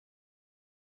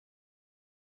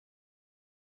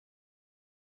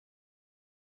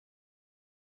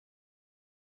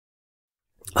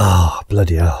Ah,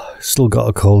 bloody hell. Still got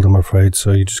a cold, I'm afraid,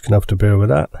 so you're just going to have to bear with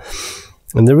that.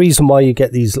 And the reason why you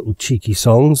get these little cheeky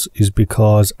songs is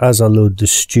because as I load the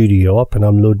studio up, and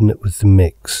I'm loading it with the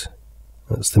mix.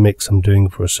 That's the mix I'm doing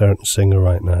for a certain singer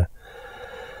right now.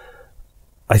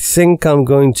 I think I'm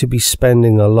going to be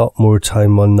spending a lot more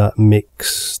time on that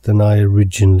mix than I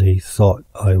originally thought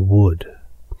I would.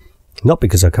 Not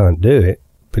because I can't do it,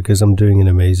 because I'm doing an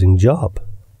amazing job.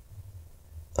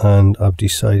 And I've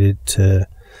decided to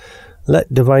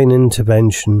let divine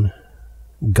intervention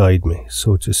guide me,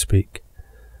 so to speak.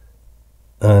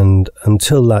 And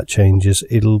until that changes,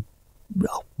 it'll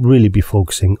really be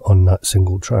focusing on that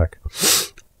single track.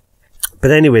 But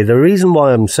anyway, the reason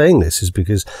why I'm saying this is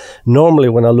because normally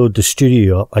when I load the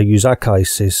studio up, I use Akai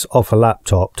Sys off a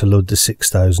laptop to load the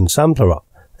 6000 sampler up.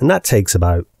 And that takes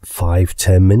about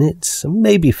 5-10 minutes,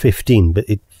 maybe 15, but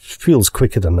it feels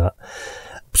quicker than that.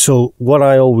 So what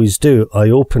I always do, I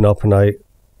open up and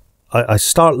I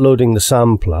start loading the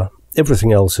sampler,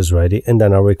 everything else is ready, and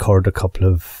then I record a couple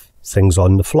of things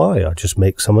on the fly. I just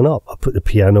make something up. I put the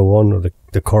piano on or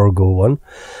the Corgo one,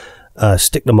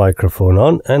 stick the microphone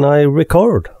on, and I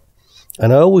record.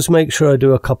 And I always make sure I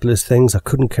do a couple of things. I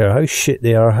couldn't care how shit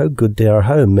they are, how good they are,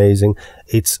 how amazing.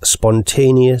 It's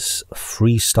spontaneous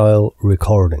freestyle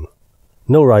recording.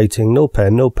 No writing, no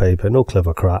pen, no paper, no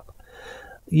clever crap.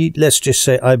 Let's just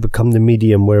say I become the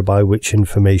medium whereby which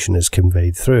information is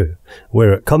conveyed through.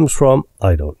 Where it comes from,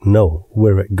 I don't know.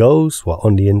 Where it goes,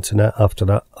 on the internet after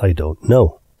that, I don't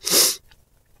know.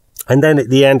 And then at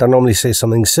the end, I normally say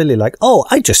something silly like, oh,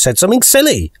 I just said something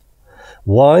silly.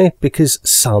 Why? Because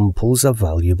samples are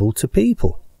valuable to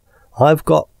people. I've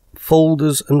got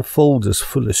folders and folders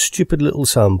full of stupid little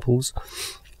samples.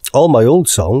 All my old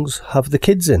songs have the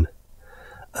kids in.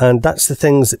 And that's the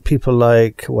things that people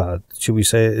like, well, should we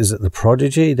say, is it the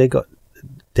Prodigy? They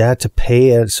had to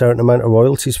pay a certain amount of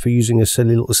royalties for using a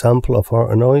silly little sample of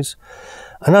Art of Noise.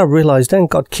 And I realised then,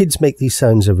 God, kids make these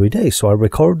sounds every day, so I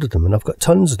recorded them, and I've got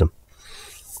tons of them.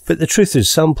 But the truth is,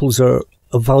 samples are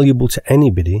valuable to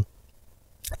anybody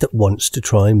that wants to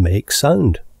try and make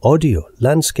sound, audio,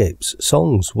 landscapes,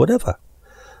 songs, whatever.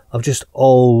 I've just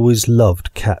always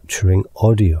loved capturing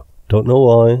audio. Don't know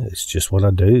why, it's just what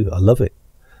I do. I love it.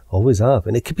 Always have.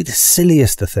 And it could be the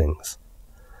silliest of things.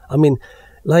 I mean,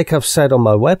 like I've said on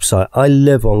my website, I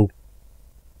live on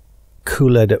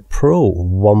Cool Edit Pro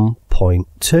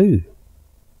 1.2.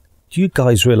 Do you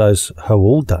guys realise how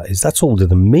old that is? That's older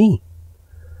than me.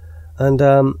 And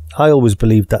I always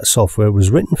believed that software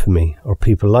was written for me, or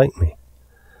people like me.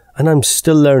 And I'm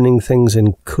still learning things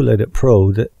in Cool Edit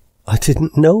Pro that I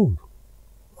didn't know.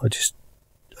 I just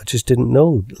didn't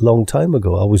know a long time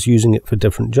ago. I was using it for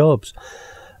different jobs.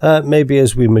 Maybe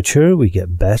as we mature, we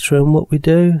get better in what we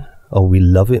do, or we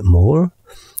love it more,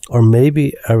 or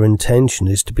maybe our intention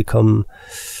is to become,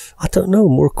 I don't know,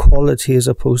 more quality as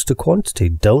opposed to quantity.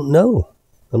 Don't know.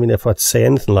 I mean, if I'd say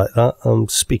anything like that, I'm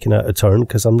speaking out of turn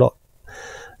because I'm not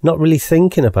really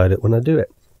thinking about it when I do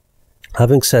it.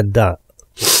 Having said that,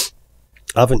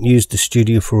 I haven't used the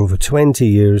studio for over 20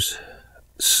 years,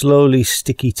 slowly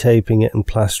sticky taping it and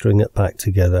plastering it back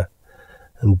together.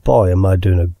 And boy, am I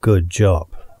doing a good job.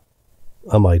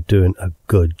 Am I doing a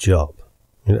good job?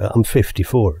 You know, I'm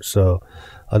 54, so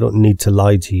I don't need to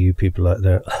lie to you people out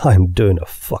there. I'm doing a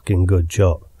fucking good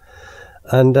job.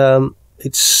 And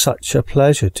it's such a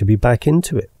pleasure to be back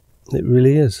into it. It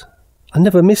really is. I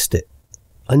never missed it.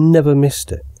 I never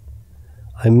missed it.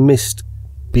 I missed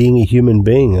being a human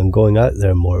being and going out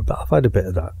there more, but I've had a bit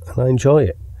of that and I enjoy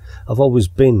it. I've always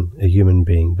been a human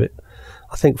being, but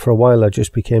I think for a while I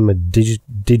just became a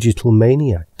digital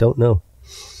maniac. Don't know.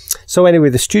 So anyway,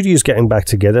 the studio's getting back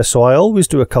together, so I always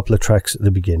do a couple of tracks at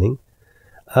the beginning.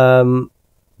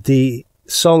 The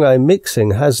song I'm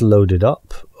mixing has loaded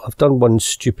up. I've done one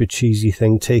stupid cheesy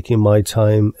thing, taking my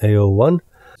time, AO1.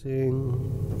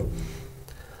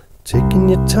 Taking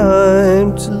your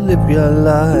time to live your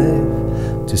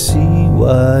life, to see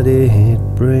what it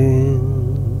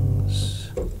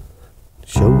brings.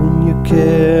 Showing you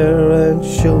care and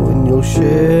showing you'll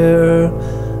share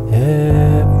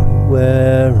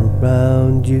everywhere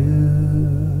around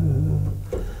you.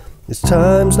 It's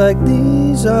times like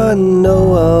these I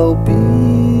know I'll be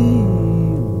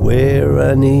where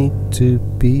I need to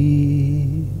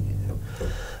be.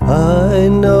 I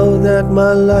know that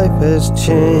my life has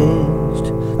changed,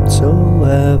 so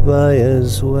have I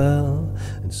as well.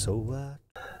 And so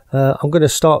I'm going to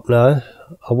stop now.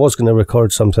 I was going to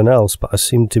record something else, but I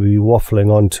seem to be waffling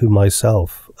on to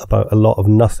myself about a lot of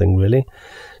nothing really.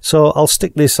 So I'll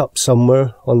stick this up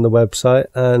somewhere on the website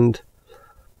and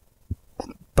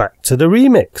back to the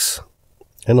remix.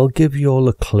 And I'll give you all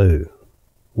a clue.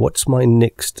 What's my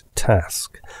next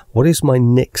task? What is my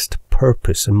next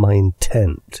purpose and my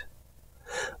intent?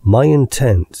 My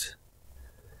intent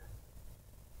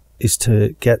is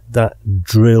to get that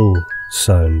drill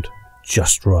sound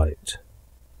just right.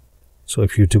 So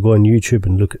if you were to go on YouTube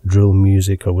and look at drill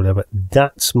music or whatever,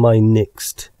 that's my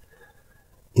next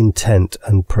intent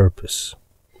and purpose.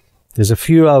 There's a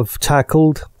few I've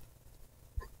tackled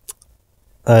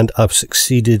and I've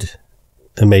succeeded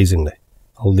amazingly.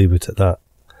 I'll leave it at that.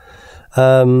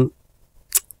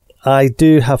 I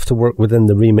do have to work within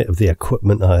the remit of the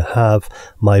equipment I have.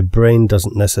 My brain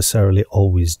doesn't necessarily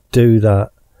always do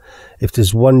that. If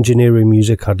there's one genre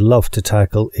music I'd love to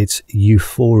tackle, it's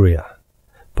Euphoria.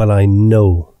 But I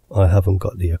know I haven't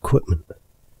got the equipment.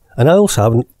 And I also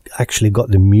haven't actually got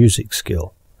the music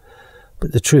skill.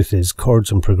 But the truth is,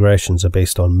 chords and progressions are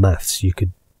based on maths. You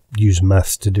could use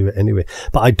maths to do it anyway.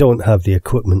 But I don't have the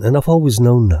equipment, and I've always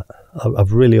known that.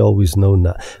 I've really always known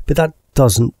that. But that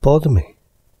doesn't bother me.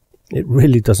 It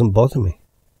really doesn't bother me.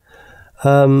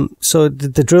 So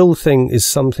the drill thing is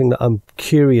something that I'm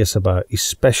curious about,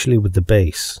 especially with the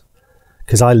bass.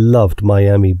 Because I loved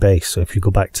Miami bass. So if you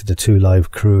go back to the 2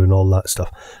 Live Crew and all that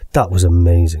stuff, that was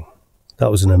amazing.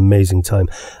 That was an amazing time.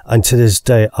 And to this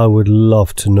day, I would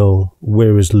love to know,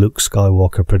 where is Luke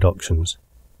Skywalker Productions?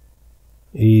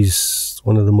 He's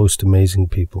one of the most amazing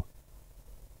people.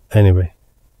 Anyway,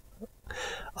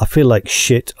 I feel like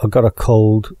shit. I got a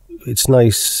cold. It's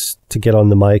nice to get on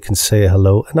the mic and say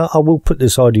hello. And I will put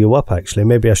this audio up, actually.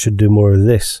 Maybe I should do more of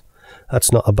this.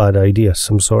 That's not a bad idea.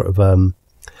 Some sort of,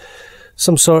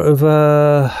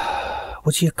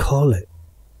 what do you call it?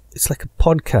 It's like a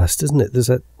podcast, isn't it?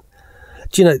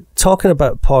 Do you know, talking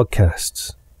about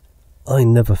podcasts, I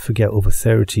never forget over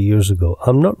 30 years ago.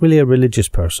 I'm not really a religious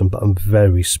person, but I'm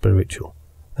very spiritual.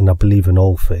 And I believe in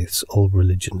all faiths, all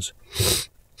religions.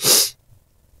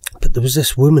 But there was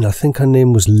this woman, I think her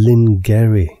name was Lynn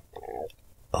Gary.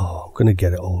 Oh, I'm going to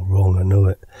get it all wrong, I know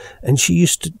it. And she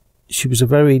was a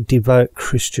very devout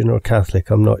Christian or Catholic,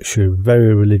 I'm not sure,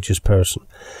 very religious person.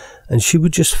 And she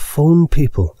would just phone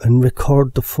people and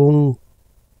record the phone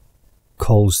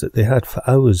calls that they had for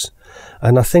hours.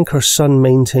 And I think her son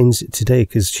maintains it today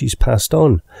because she's passed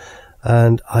on.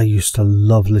 And I used to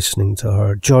love listening to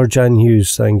her. George-Ann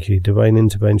Hughes, thank you. Divine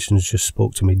Interventions just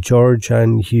spoke to me.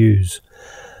 George-Ann Hughes.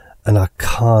 And I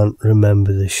can't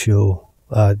remember the show.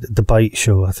 The Bite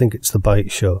Show. I think it's The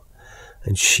Bite Show.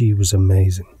 And she was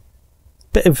amazing.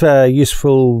 Bit of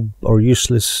useful or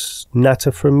useless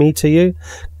natter from me to you.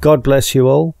 God bless you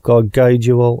all. God guide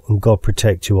you all. And God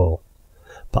protect you all.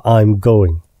 But I'm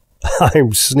going.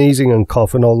 I'm sneezing and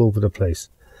coughing all over the place.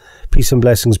 Peace and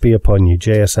blessings be upon you.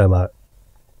 JSM out.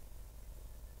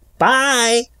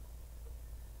 Bye!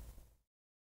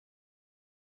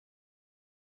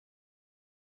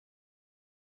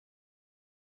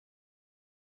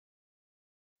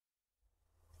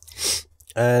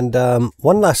 And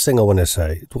one last thing I want to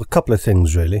say. A couple of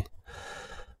things, really.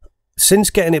 Since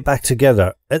getting it back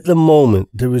together, at the moment,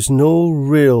 there is no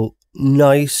real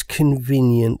nice,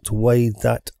 convenient way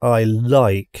that I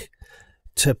like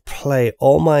to play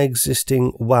all my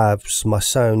existing WAVs, my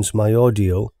sounds, my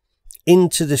audio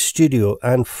into the studio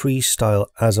and freestyle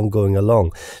as I'm going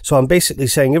along. So I'm basically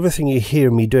saying everything you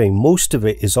hear me doing, most of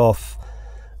it is off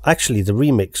actually the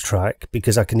remix track,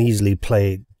 because I can easily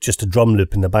play just a drum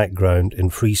loop in the background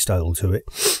and freestyle to it.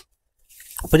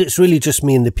 But it's really just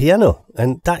me and the piano,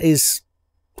 and that is,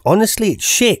 honestly, it's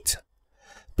shit.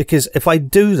 Because if I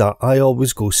do that, I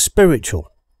always go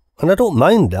spiritual. And I don't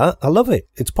mind that. I love it.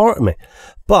 It's part of me.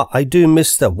 But I do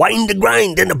miss the wind and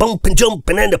grind and the bump and jump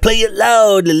and then to play it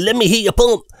loud and let me hear you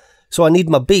pump. So I need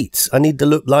my beats. I need the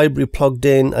loop library plugged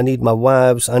in. I need my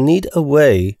WAVs. I need a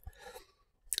way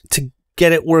to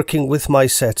get it working with my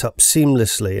setup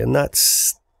seamlessly. And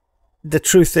that's, the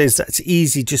truth is, that's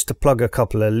easy just to plug a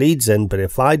couple of leads in. But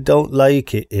if I don't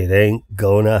like it, it ain't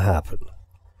gonna happen.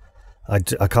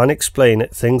 I can't explain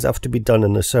it. Things have to be done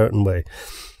in a certain way.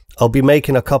 I'll be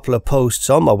making a couple of posts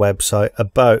on my website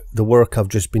about the work I've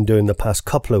just been doing the past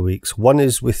couple of weeks. One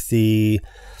is with the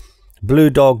Blue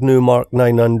Dog Numark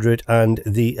 900 and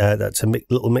the that's a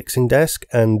little mixing desk,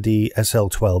 and the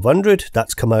SL1200.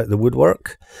 That's come out of the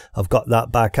woodwork. I've got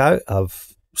that back out.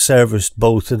 I've serviced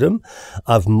both of them.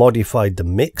 I've modified the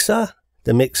mixer.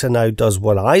 The mixer now does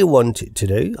what I want it to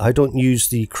do. I don't use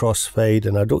the crossfade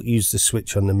and I don't use the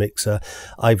switch on the mixer.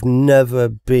 I've never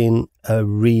been a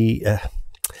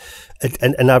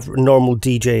normal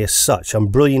DJ as such. I'm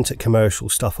brilliant at commercial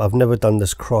stuff. I've never done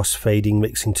this cross-fading,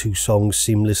 mixing two songs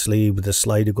seamlessly with a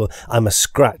slider going. I'm a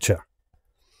scratcher.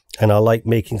 And I like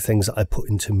making things that I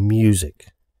put into music.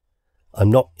 I'm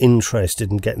not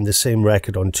interested in getting the same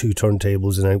record on 2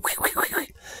 turntables and then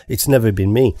it's never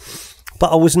been me.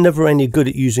 But I was never any good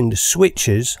at using the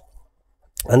switches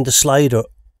and the slider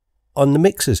on the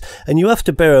mixes. And you have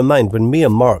to bear in mind, when me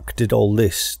and Mark did all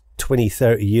this 20,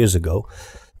 30 years ago,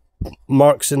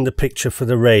 Mark's in the picture for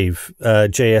the rave,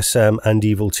 JSM and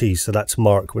Evil T. So that's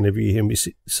Mark whenever you hear me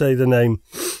say the name.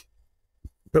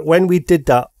 But when we did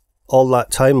that all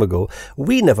that time ago,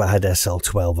 we never had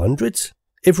SL1200s.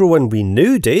 Everyone we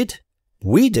knew did.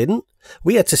 We didn't.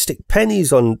 We had to stick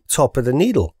pennies on top of the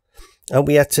needle. And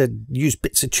we had to use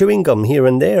bits of chewing gum here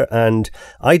and there. And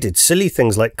I did silly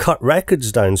things like cut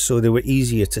records down so they were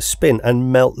easier to spin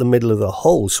and melt the middle of the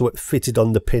hole so it fitted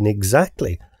on the pin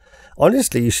exactly.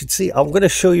 Honestly, you should see. I'm going to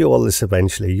show you all this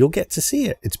eventually. You'll get to see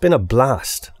it. It's been a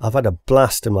blast. I've had a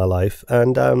blast in my life.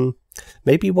 And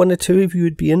maybe 1 or 2 of you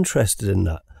would be interested in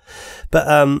that.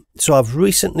 But so I've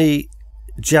recently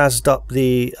jazzed up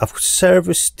I've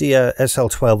serviced the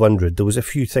SL1200. There was a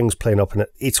few things playing up in it.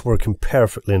 It's working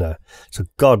perfectly now. So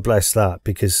God bless that,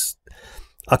 because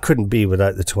I couldn't be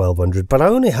without the 1200. But I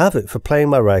only have it for playing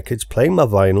my records, playing my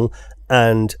vinyl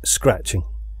and scratching.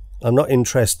 I'm not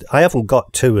interested. I haven't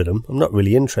got 2 of them. I'm not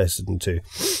really interested in 2.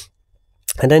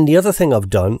 And then the other thing I've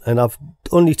done, and I've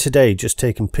only today just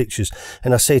taken pictures,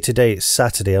 and I say today, it's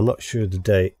Saturday. I'm not sure the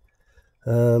date.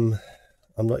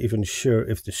 I'm not even sure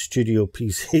if the studio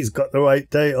PC's got the right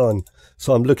date on.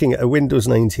 So I'm looking at a Windows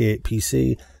 98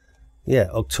 PC. Yeah,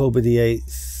 October the 8th,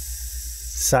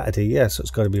 Saturday. Yeah, so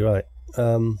it's got to be right.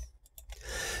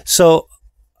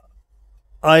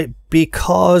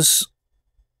 Because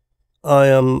I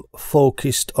am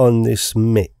focused on this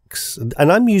mix,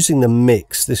 and I'm using the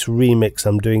mix, this remix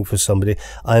I'm doing for somebody,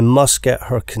 I must get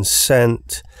her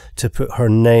consent to put her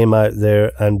name out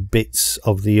there and bits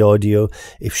of the audio.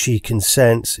 If she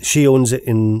consents, she owns it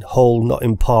in whole, not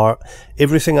in part.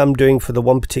 Everything I'm doing for the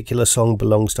one particular song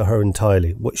belongs to her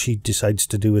entirely. What she decides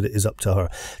to do with it is up to her.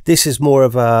 This is more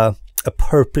of a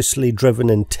purposely driven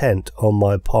intent on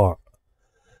my part,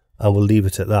 and we'll leave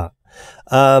it at that.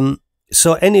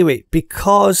 So anyway,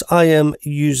 because I am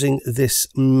using this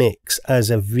mix as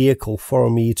a vehicle for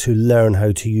me to learn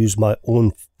how to use my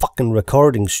own fucking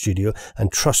recording studio,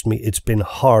 and trust me, it's been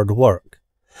hard work.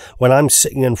 When I'm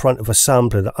sitting in front of a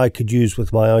sampler that I could use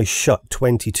with my eyes shut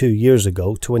 20 years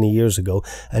ago,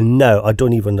 and now I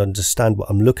don't even understand what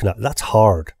I'm looking at, that's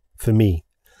hard for me.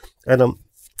 And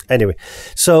anyway,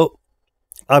 so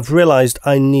I've realized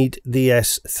I need the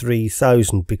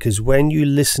S3000, because when you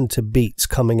listen to beats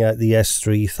coming out the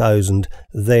S3000,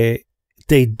 they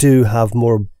do have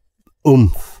more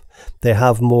oomph. They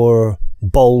have more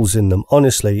balls in them.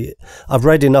 Honestly, I've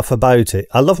read enough about it.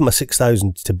 I love my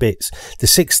 6000 to bits. The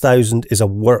 6000 is a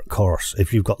workhorse.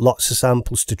 If you've got lots of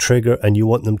samples to trigger and you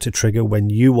want them to trigger when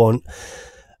you want,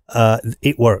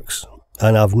 it works.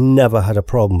 And I've never had a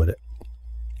problem with it.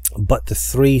 But the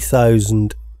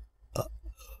 3000,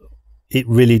 it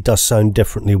really does sound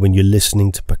differently when you're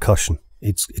listening to percussion.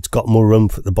 It's got more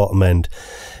oomph at the bottom end.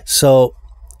 So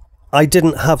I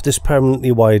didn't have this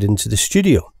permanently wired into the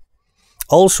studio.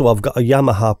 Also, I've got a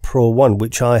Yamaha Pro 1,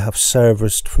 which I have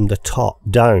serviced from the top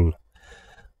down.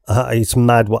 It's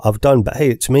mad what I've done, but hey,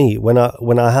 it's me. When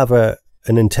I have an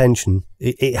intention,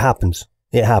 it happens.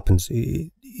 It happens.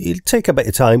 It'll take a bit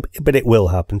of time, but it will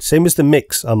happen. Same as the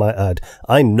mix, I might add.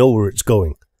 I know where it's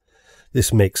going.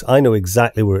 This mix, I know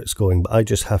exactly where it's going, but I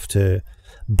just have to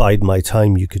bide my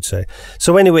time, you could say.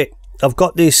 So anyway, I've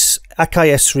got this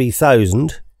Akai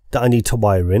S3000 that I need to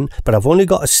wire in, but I've only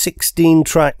got a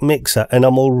 16-track mixer, and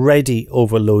I'm already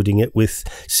overloading it with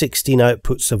 16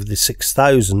 outputs of the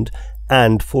 6000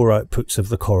 and 4 outputs of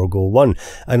the Corgo 1.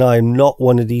 And I'm not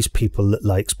one of these people that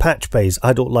likes patch bays.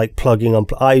 I don't like plugging on.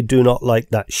 I do not like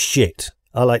that shit.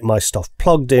 I like my stuff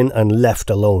plugged in and left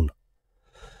alone.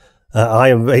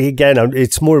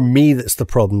 It's more me that's the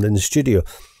problem than the studio.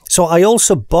 So I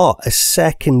also bought a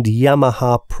second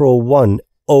Yamaha Pro 1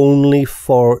 only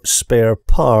for spare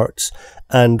parts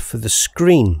and for the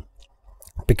screen,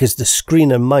 because the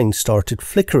screen in mine started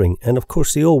flickering. And of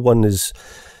course the old one is,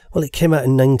 well, it came out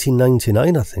in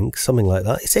 1999, I think, something like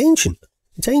that. It's ancient.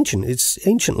 It's ancient. It's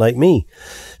ancient like me.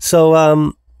 So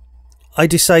I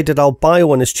decided I'll buy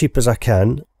one as cheap as I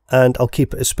can, and I'll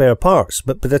keep it as spare parts.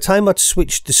 But by the time I'd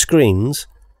switched the screens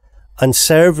and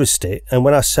serviced it, and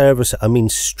when I service it, I mean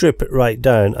strip it right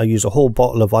down, I use a whole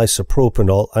bottle of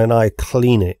isopropanol and I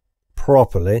clean it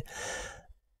properly,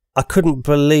 I couldn't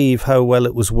believe how well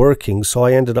it was working. So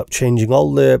I ended up changing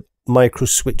all the micro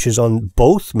switches on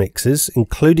both mixes,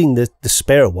 including the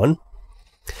spare one.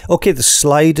 Okay, the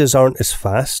sliders aren't as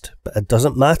fast, but it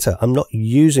doesn't matter. I'm not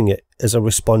using it as a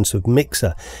responsive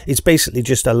mixer. It's basically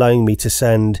just allowing me to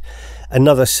send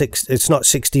another it's not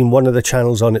 16, one of the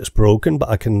channels on it's broken, but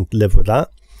I can live with that.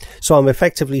 So I'm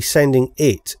effectively sending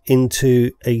it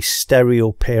into a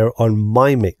stereo pair on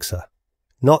my mixer.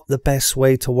 Not the best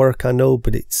way to work, I know,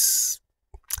 but it's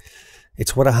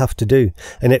what I have to do.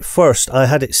 And at first I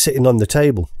had it sitting on the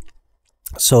table.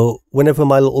 So whenever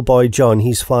my little boy John,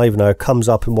 he's 5 now, comes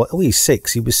up and he's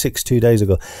 6, he was 6 2 days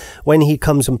ago. When he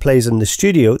comes and plays in the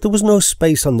studio, there was no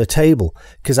space on the table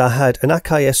because I had an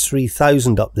Akai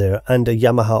S3000 up there and a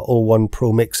Yamaha 01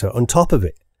 Pro mixer on top of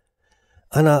it.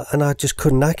 And I just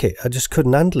couldn't hack it. I just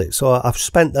couldn't handle it. So I've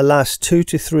spent the last 2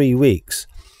 to 3 weeks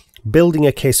building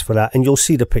a case for that, and you'll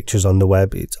see the pictures on the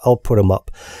web. I'll put them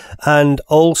up. And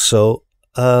also,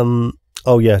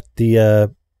 oh yeah,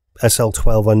 the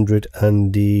SL1200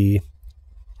 and the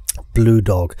Blue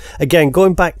Dog. Again,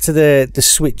 going back to the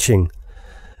switching,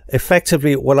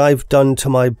 effectively what I've done to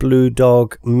my Blue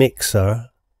Dog mixer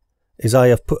is I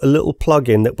have put a little plug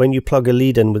in that when you plug a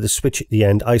lead in with a switch at the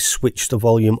end, I switch the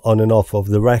volume on and off of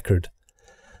the record.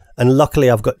 And luckily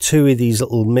I've got 2 of these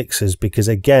little mixers because,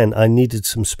 again, I needed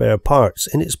some spare parts,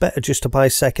 and it's better just to buy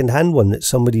a second-hand one that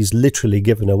somebody's literally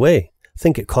given away. I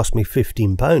think it cost me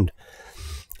 £15.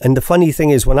 And the funny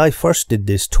thing is, when I first did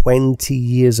this 20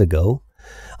 years ago,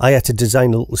 I had to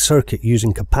design a little circuit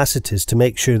using capacitors to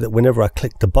make sure that whenever I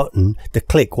clicked the button, the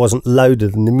click wasn't louder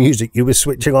than the music you were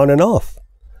switching on and off.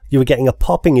 You were getting a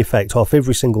popping effect off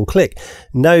every single click.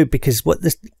 Now, because what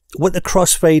the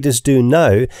crossfaders do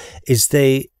now is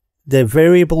the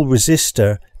variable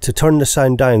resistor to turn the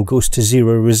sound down goes to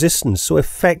 0 resistance. So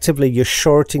effectively you're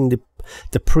shorting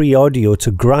the pre-audio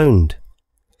to ground.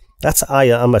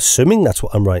 I'm assuming that's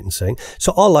what I'm right in saying.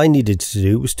 So all I needed to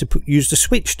do was to use the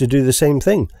switch to do the same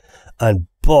thing. And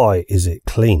boy, is it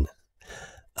clean.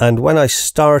 And when I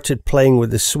started playing with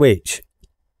the switch,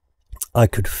 I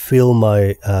could feel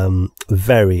my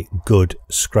very good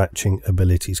scratching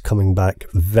abilities coming back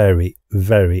very,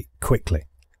 very quickly.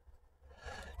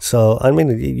 So, I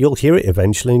mean, you'll hear it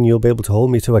eventually and you'll be able to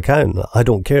hold me to account. I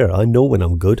don't care. I know when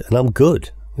I'm good, and I'm good.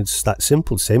 It's that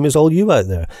simple. Same as all you out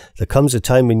there. There comes a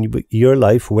time in your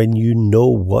life when you know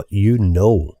what you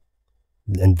know.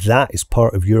 And that is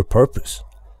part of your purpose,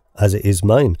 as it is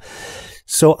mine.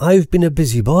 So I've been a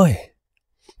busy boy,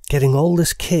 getting all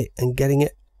this kit and getting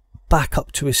it back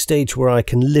up to a stage where I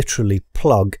can literally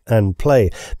plug and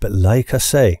play. But like I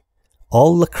say,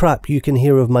 all the crap you can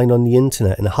hear of mine on the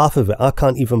internet, and half of it I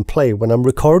can't even play when I'm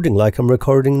recording like I'm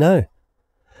recording now.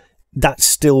 That's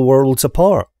still worlds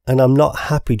apart. And I'm not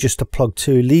happy just to plug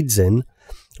 2 leads in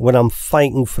when I'm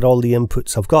fighting for all the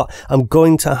inputs I've got. I'm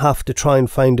going to have to try and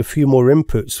find a few more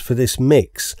inputs for this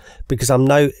mix because I'm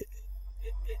now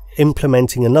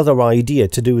implementing another idea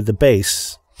to do with the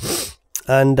bass.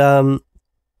 And I've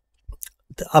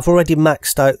already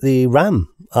maxed out the RAM.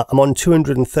 I'm on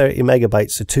 230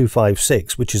 megabytes of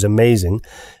 256, which is amazing.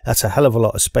 That's a hell of a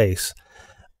lot of space.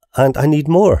 And I need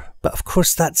more. But of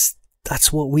course, that's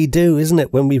what we do, isn't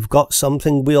it? When we've got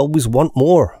something, we always want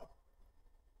more.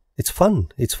 It's fun,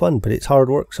 but it's hard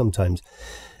work sometimes.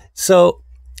 So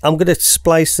I'm going to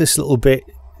splice this little bit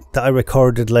that I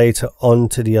recorded later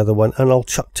onto the other one, and I'll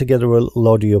chuck together a little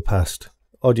audio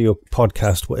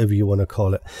podcast, whatever you want to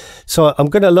call it. So I'm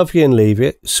going to love you and leave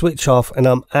you, switch off, and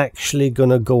I'm actually going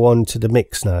to go on to the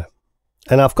mix now.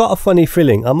 And I've got a funny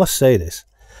feeling, I must say this.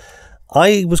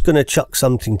 I was going to chuck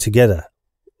something together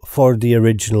for the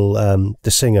original,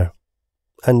 the singer,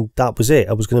 and that was it.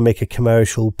 I was going to make a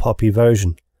commercial poppy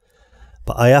version,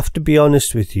 but I have to be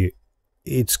honest with you,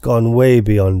 it's gone way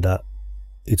beyond that.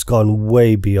 It's gone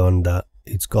way beyond that.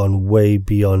 It's gone way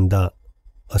beyond that.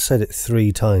 I said it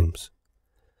 3 times.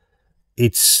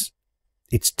 It's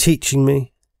teaching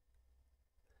me,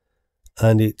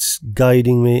 and it's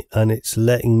guiding me, and it's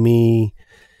letting me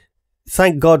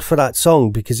thank God for that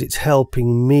song, because it's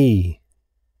helping me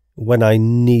when I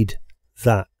need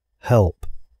that help.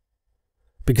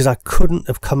 Because I couldn't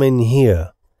have come in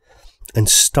here and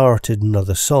started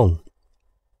another song,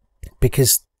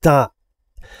 because that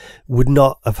would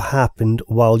not have happened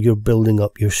while you're building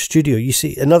up your studio. You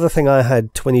see, another thing I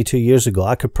had 22 years ago,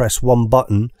 I could press one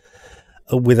button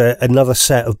with another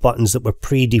set of buttons that were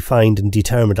predefined and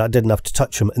determined. I didn't have to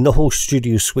touch them, and the whole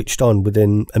studio switched on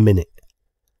within a minute.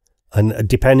 And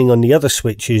depending on the other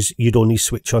switches, you'd only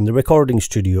switch on the recording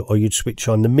studio, or you'd switch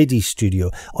on the MIDI studio,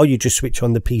 or you'd just switch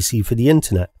on the PC for the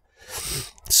internet.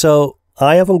 So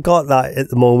I haven't got that at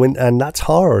the moment, and that's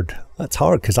hard. That's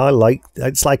hard because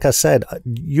it's like I said,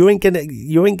 you ain't gonna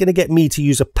get me to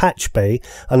use a patch bay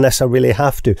unless I really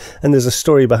have to. And there's a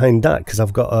story behind that because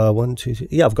I've got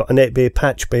I've got an 8-bay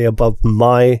patch bay above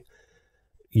my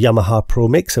Yamaha Pro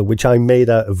mixer, which I made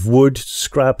out of wood,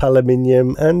 scrap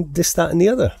aluminium, and this, that, and the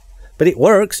other. But it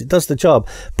works, it does the job.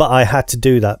 But I had to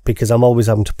do that because I'm always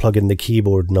having to plug in the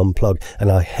keyboard and unplug,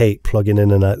 and I hate plugging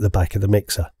in and out the back of the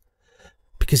mixer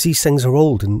because these things are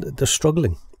old and they're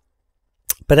struggling.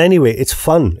 But anyway, it's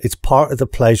fun. It's part of the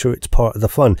pleasure. It's part of the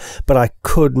fun. But I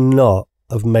could not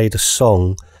have made a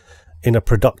song in a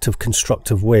productive,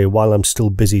 constructive way while I'm still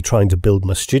busy trying to build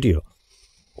my studio.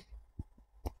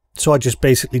 So I just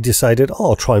basically decided,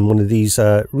 I'll try one of these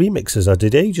remixes I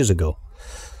did ages ago.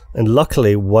 And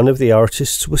luckily, one of the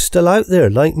artists was still out there,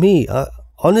 like me.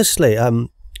 Honestly, I'm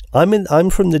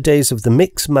from the days of the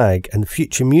Mix Mag and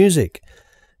Future Music,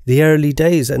 the early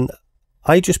days, and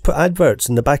I just put adverts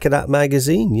in the back of that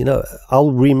magazine. You know,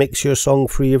 I'll remix your song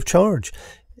free of charge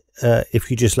if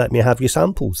you just let me have your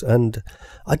samples. And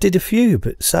I did a few,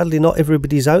 but sadly not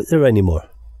everybody's out there anymore.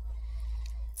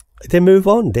 They move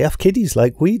on. They have kiddies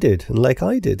like we did and like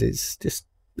I did. It's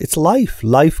life.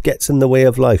 Life gets in the way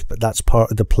of life, but that's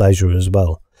part of the pleasure as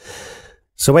well.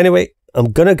 So anyway,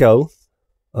 I'm going to go.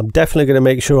 I'm definitely going to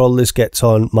make sure all this gets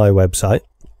on my website.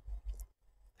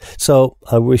 So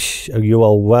I wish you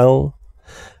all well.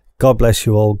 God bless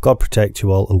you all, God protect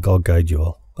you all, and God guide you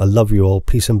all. I love you all.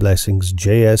 Peace and blessings.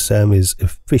 JSM is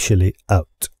officially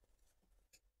out.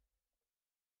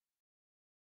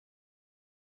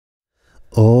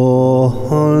 Oh,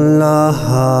 la,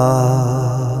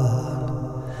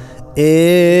 hello.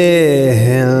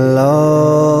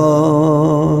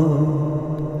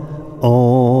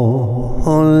 Oh,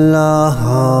 la,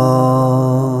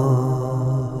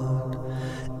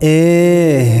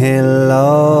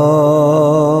 hello.